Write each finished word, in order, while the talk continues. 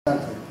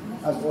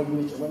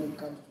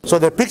So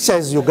the picture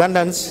is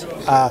Ugandans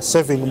are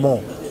saving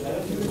more.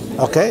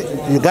 Okay,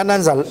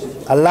 Ugandans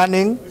are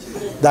learning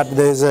that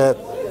there's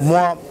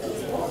more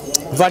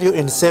value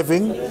in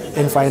saving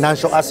in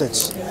financial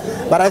assets.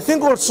 But I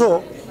think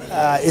also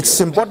it's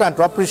important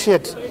to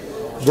appreciate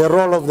the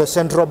role of the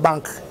central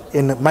bank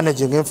in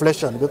managing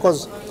inflation,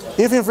 because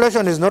if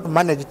inflation is not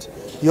managed,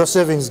 your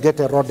savings get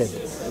eroded.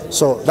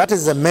 So that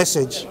is the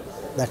message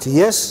that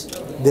yes,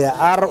 there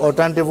are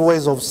alternative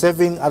ways of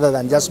saving other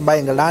than just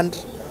buying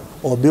land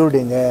or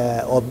building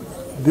a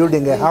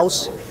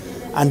house,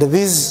 and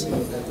these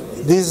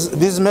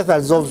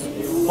methods of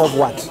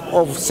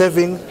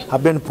saving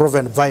have been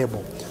proven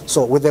viable.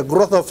 So with a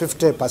growth of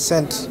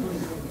 50%,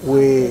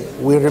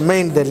 we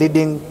remain the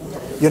leading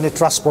unit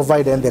trust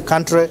provider in the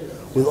country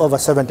with over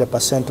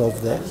 70%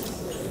 of the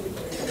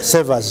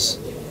savers.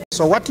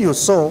 So what you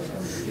saw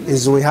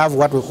is we have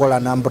what we call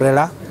an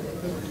umbrella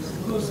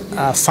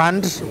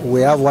fund,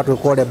 we have what we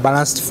call a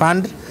balanced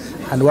fund,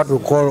 and what we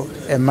call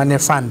a money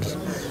fund.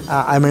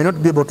 I may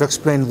not be able to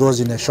explain those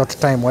in a short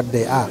time what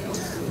they are,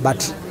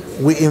 but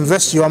we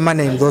invest your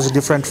money in those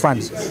different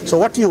funds. So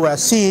what you were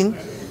seeing,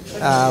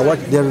 what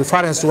the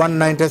reference to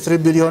 193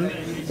 billion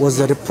was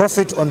the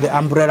profit on the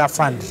umbrella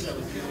fund.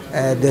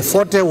 The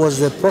 40 was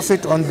the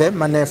profit on the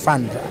money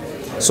fund.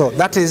 So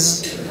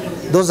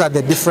those are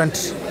the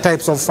different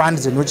types of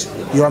funds in which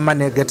your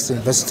money gets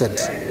invested.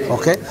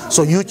 Okay,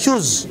 so you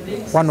choose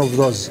one of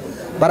those.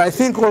 But I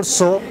think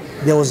also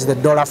there was the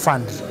dollar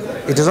fund.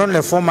 It is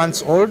only 4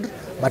 months old,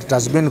 but it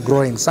has been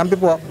growing. Some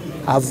people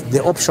have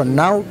the option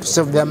now to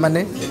save their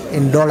money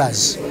in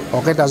dollars.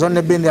 Okay, it has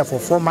only been there for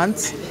 4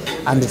 months,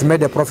 and it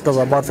made a profit of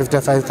about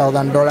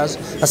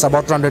 $55,000. That's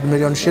about 200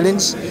 million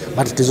shillings,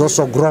 but it is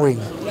also growing.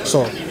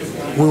 So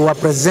we were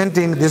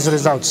presenting these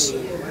results,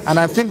 and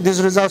I think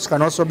these results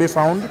can also be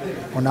found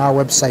on our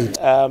website.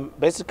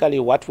 Basically,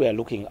 what we are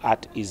looking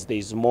at is there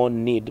is more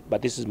need,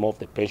 but this is more of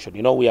the pension.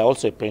 You know, we are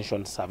also a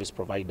pension service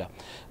provider.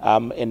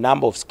 A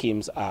number of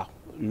schemes are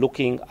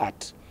looking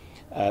at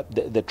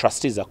the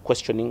trustees are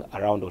questioning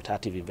around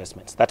alternative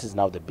investments. That is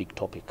now the big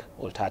topic,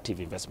 alternative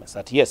investments.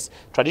 That yes,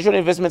 traditional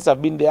investments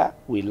have been there,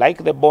 we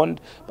like the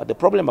bond, but the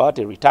problem about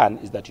a return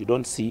is that you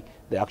don't see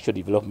the actual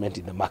development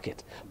in the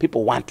market.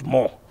 People want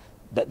more.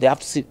 They have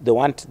to see, they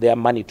want their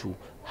money to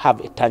have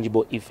a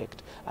tangible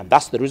effect. And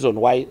that's the reason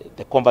why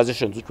the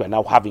conversations which we're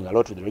now having a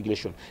lot with the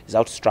regulation is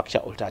how to structure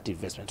alternative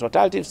investments.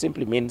 Alternative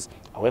simply means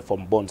away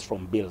from bonds,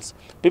 from bills.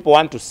 People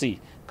want to see,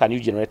 can you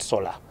generate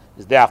solar?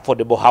 Is there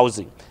affordable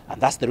housing? And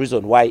that's the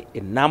reason why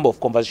a number of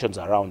conversations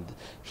around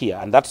here.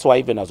 And that's why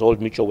even as Old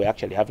Mutual, we're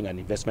actually having an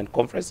investment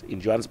conference in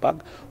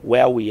Johannesburg,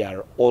 where we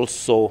are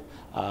also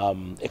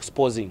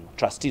exposing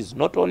trustees,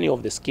 not only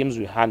of the schemes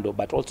we handle,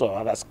 but also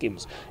other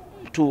schemes,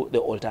 to the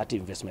alternative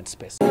investment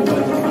space.